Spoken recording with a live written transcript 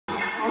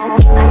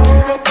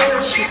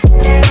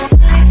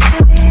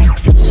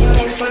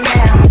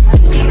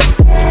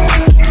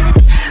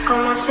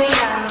¿Cómo se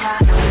llama?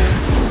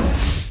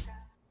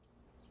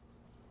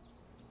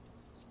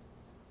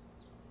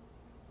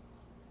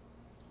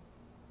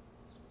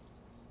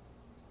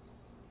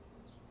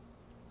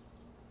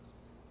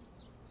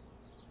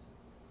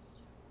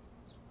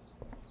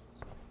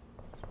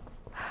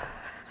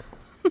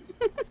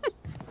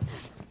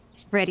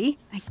 Ready?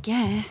 I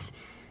guess.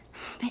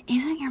 But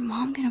isn't your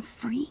mom gonna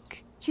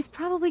freak? She's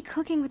probably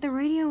cooking with the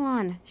radio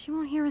on. She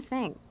won't hear a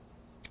thing.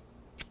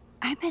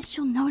 I bet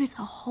she'll notice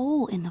a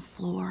hole in the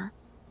floor.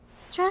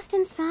 Trust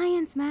in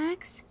science,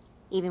 Max.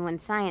 Even when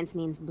science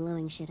means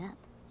blowing shit up.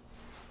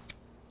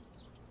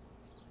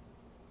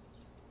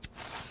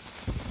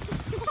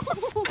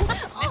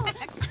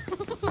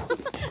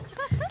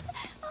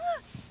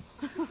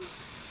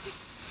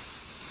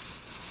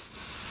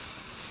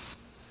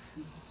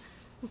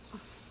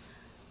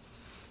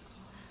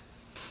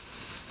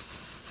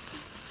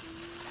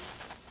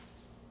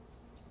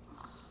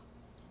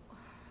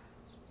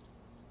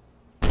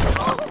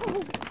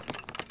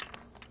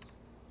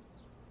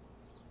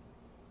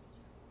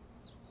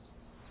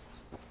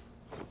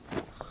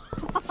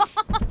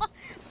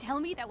 Tell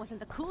me that wasn't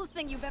the coolest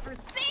thing you've ever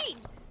seen!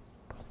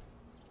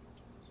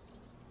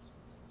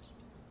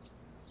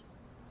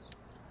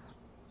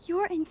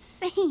 You're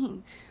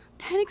insane.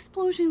 That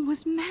explosion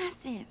was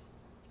massive.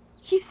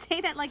 You say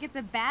that like it's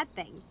a bad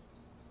thing.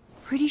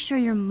 Pretty sure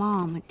your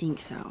mom would think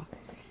so.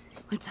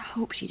 Let's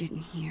hope she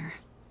didn't hear.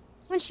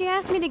 When she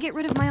asked me to get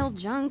rid of my old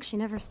junk, she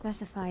never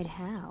specified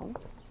how.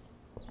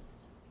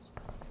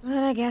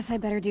 But I guess I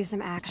better do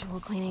some actual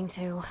cleaning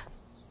too.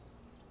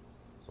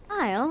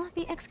 I'll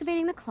be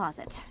excavating the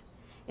closet.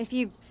 If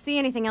you see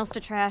anything else to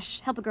trash,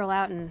 help a girl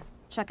out and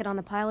chuck it on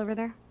the pile over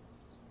there.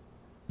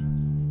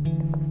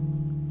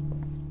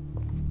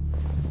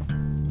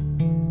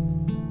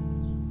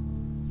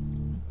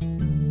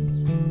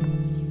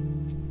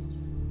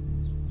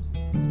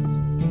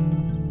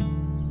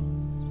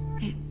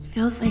 It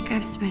feels like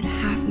I've spent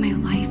half my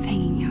life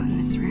hanging out in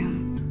this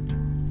room.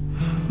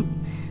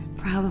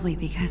 Probably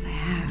because I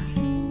have.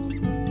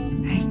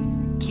 I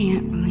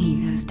can't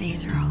believe those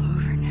days are all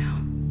over now.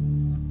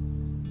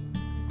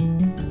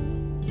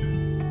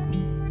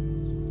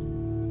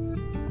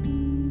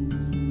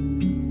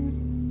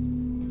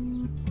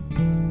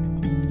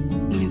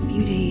 In a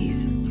few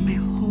days, my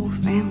whole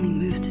family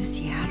moves to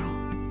Seattle.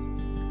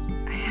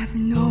 I have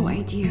no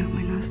idea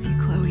when I'll see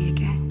Chloe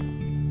again.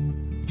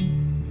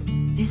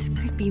 This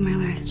could be my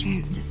last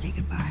chance to say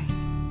goodbye.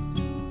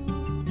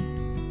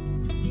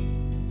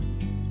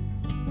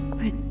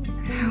 But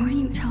how do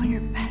you tell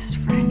your best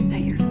friend that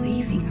you're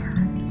leaving her?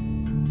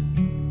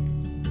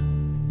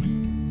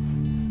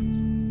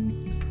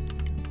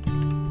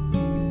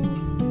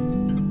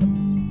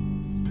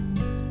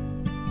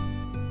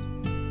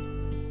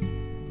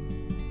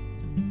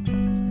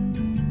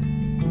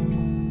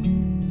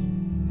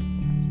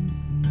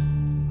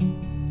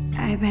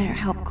 I better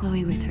help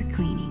Chloe with her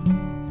cleaning.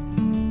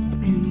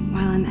 And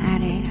while I'm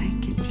at it, I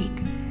can take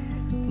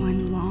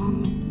one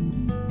long...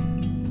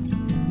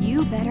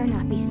 You better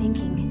not be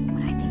thinking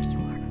what I think you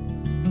are.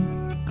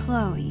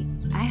 Chloe,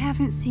 I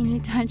haven't seen you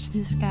touch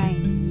this guy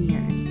in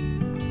years.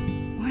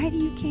 Why do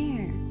you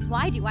care?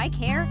 Why do I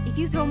care if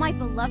you throw my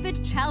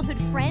beloved childhood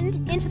friend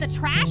into the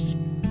trash?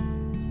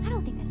 I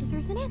don't think that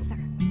deserves an answer.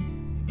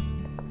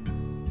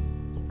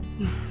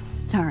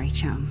 Sorry,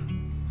 chum.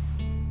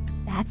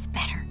 That's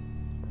better.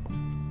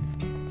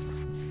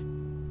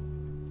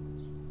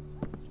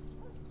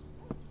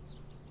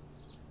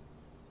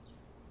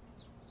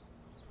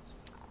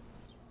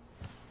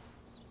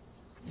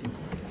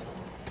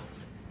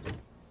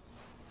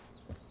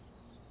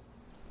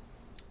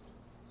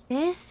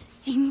 This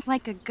seems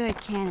like a good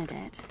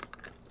candidate.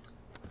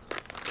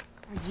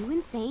 Are you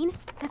insane?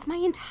 That's my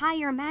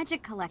entire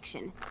magic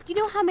collection. Do you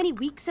know how many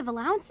weeks of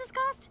allowance this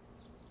cost?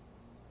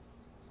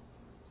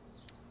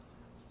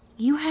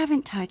 You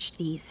haven't touched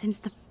these since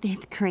the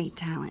 5th grade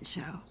talent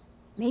show.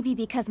 Maybe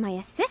because my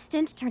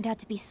assistant turned out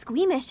to be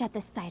squeamish at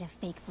the sight of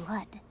fake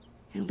blood.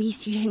 At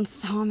least you didn't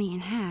saw me in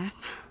half.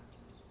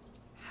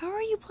 How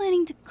are you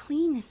planning to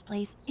clean this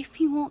place if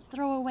you won't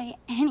throw away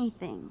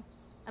anything?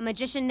 A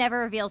magician never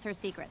reveals her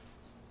secrets.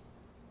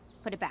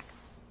 Put it back.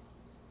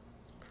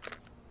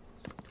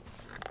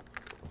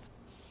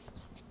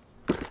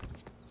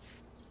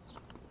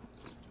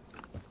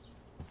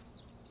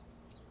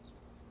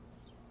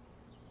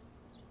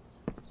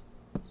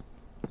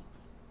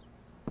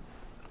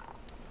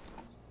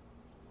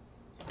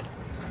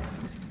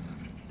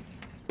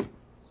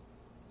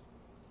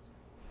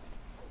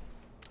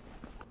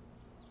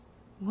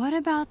 What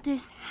about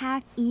this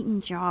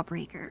half-eaten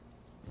jawbreaker?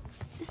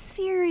 A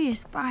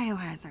serious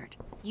biohazard.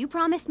 You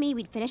promised me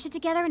we'd finish it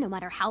together no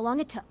matter how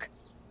long it took.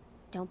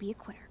 Don't be a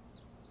quitter.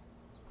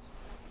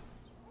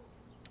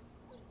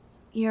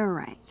 You're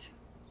right.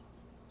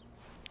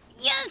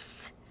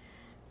 Yes!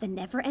 The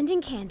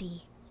never-ending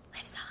candy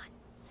lives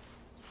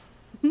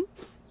on.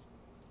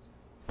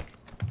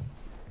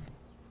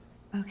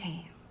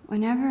 Okay,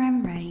 Whenever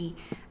I'm ready,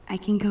 I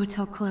can go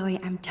tell Chloe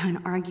I'm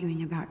done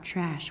arguing about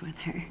trash with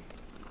her.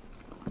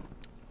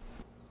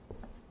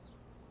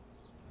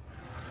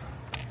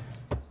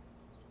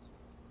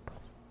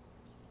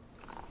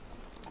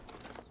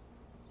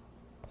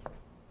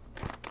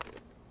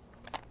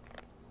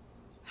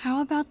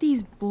 How about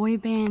these boy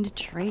band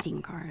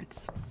trading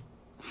cards?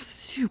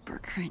 Super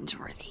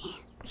cringeworthy.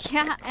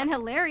 Yeah, and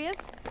hilarious.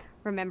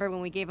 Remember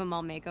when we gave them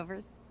all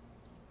makeovers?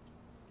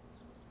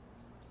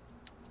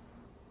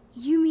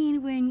 You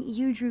mean when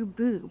you drew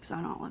boobs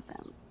on all of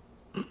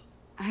them?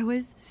 I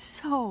was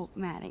so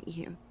mad at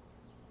you.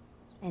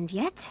 And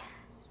yet,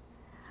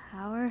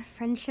 our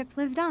friendship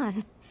lived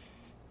on.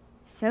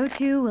 So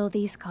too will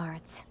these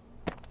cards.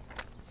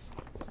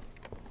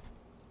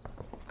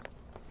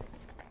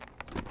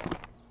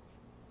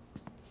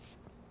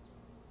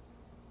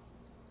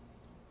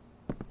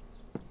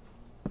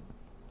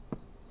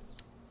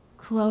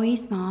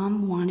 Chloe's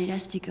mom wanted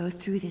us to go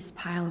through this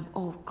pile of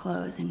old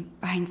clothes and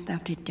find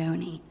stuff to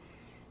donate.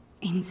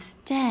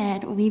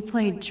 Instead, we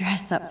played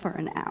dress up for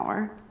an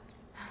hour.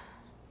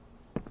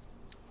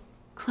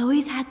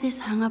 Chloe's had this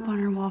hung up on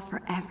her wall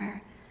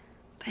forever,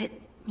 but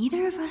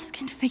neither of us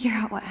can figure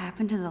out what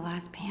happened to the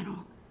last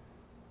panel.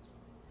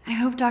 I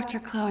hope Dr.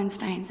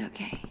 Kloenstein's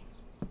okay.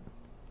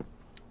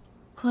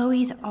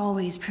 Chloe's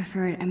always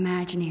preferred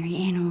imaginary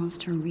animals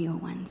to real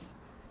ones.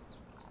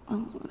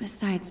 Well,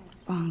 besides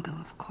Bongo,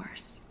 of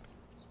course.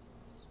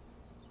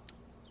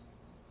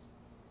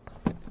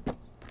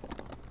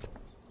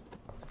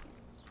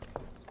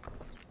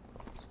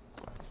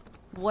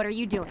 What are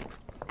you doing?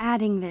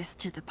 Adding this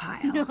to the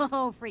pile.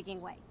 No freaking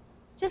way.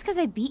 Just because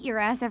I beat your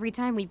ass every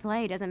time we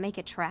play doesn't make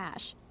it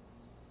trash.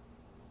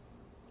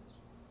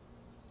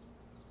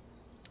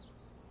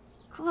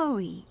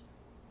 Chloe,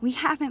 we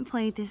haven't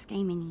played this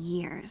game in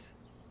years.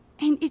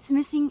 And it's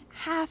missing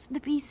half the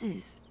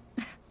pieces.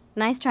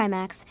 Nice try,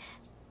 Max.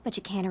 But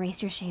you can't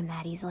erase your shame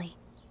that easily.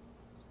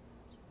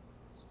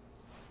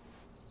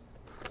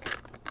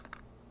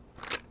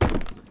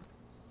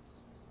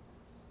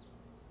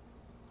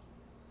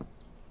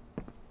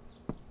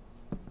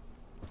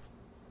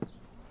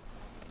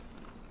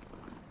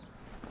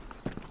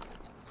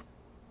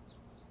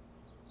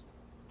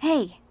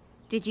 Hey,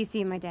 did you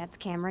see my dad's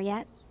camera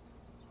yet?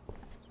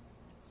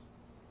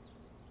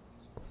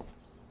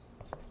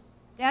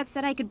 Dad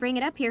said I could bring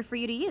it up here for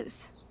you to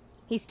use.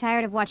 He's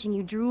tired of watching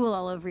you drool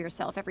all over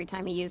yourself every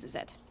time he uses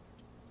it.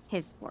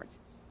 His words.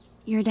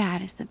 Your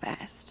dad is the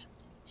best.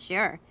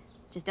 Sure.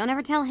 Just don't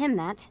ever tell him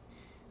that.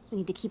 We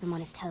need to keep him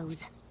on his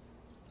toes.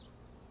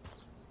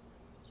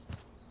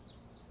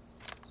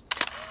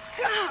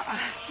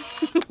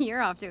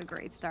 You're off to a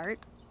great start.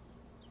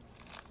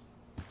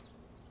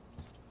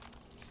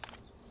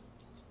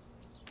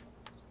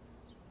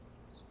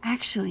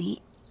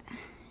 Actually,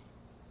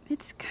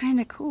 it's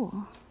kinda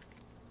cool.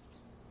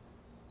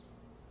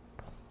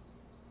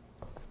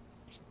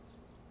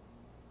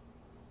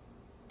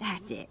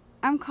 That's it.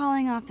 I'm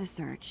calling off the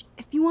search.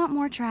 If you want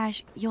more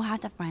trash, you'll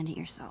have to find it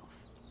yourself.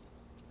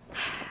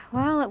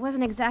 Well, it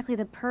wasn't exactly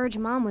the purge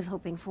Mom was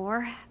hoping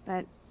for,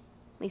 but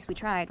at least we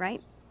tried,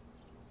 right?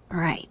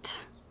 Right.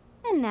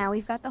 And now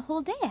we've got the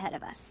whole day ahead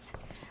of us.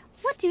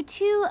 What do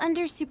two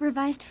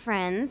under-supervised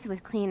friends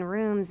with clean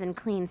rooms and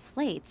clean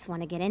slates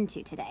want to get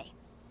into today?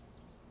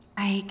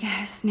 I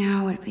guess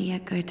now would be a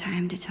good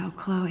time to tell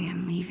Chloe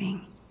I'm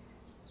leaving.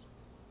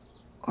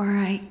 Or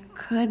I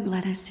could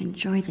let us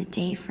enjoy the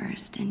day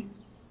first and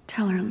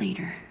tell her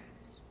later.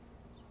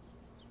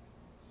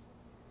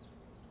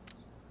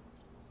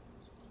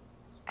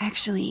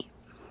 Actually,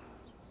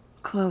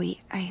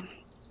 Chloe, I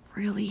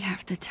really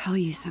have to tell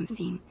you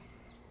something.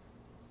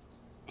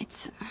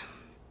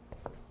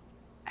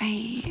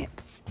 I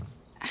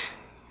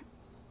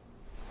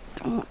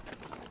don't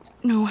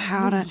know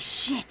how to... Holy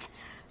shit!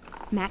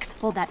 Max,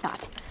 hold that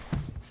thought.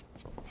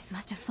 This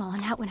must have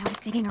fallen out when I was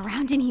digging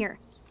around in here.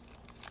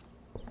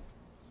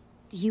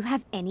 Do you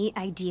have any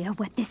idea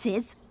what this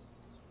is?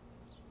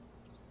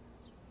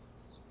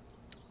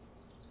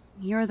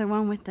 You're the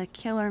one with the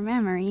killer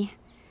memory,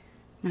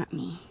 not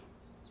me.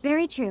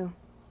 Very true.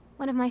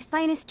 One of my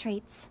finest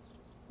traits,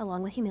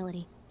 along with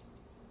humility.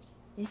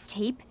 This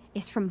tape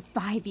is from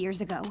 5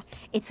 years ago.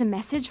 It's a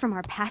message from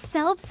our past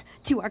selves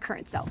to our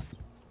current selves.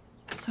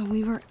 So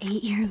we were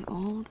 8 years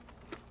old?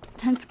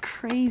 That's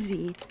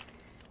crazy.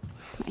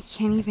 I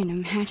can't even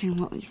imagine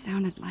what we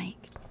sounded like.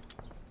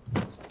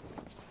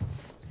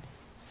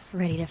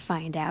 Ready to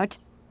find out?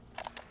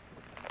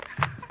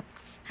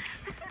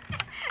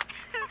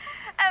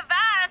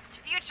 Avast,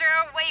 future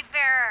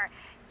wayfarer!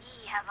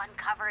 Ye have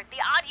uncovered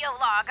the audio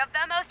log of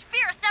the most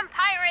fearsome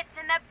pirates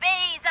in the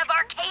bays of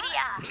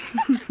Arcadia.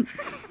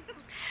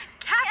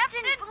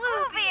 Captain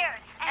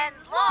Bluebeard and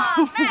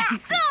Long Mac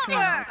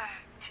Silver!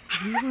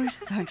 We were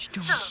such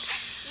dorks.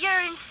 So,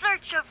 you're in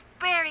search of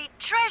buried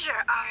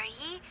treasure, are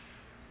ye?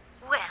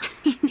 Well,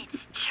 if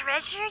it's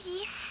treasure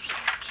ye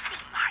seek.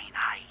 Mine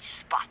eyes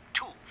spot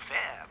two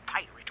fair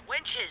pirate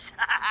wenches.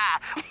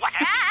 What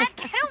Dad,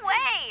 get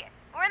away!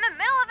 We're in the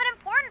middle of an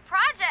important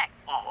project.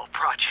 Oh,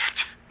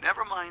 project.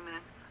 Never mind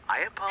then.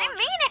 I apologize. I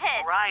mean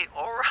it.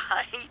 All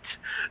right.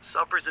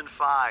 Supper's in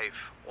 5.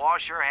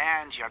 Wash your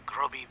hands, you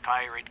grubby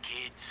pirate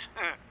kids.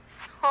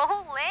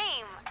 So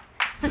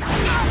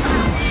lame.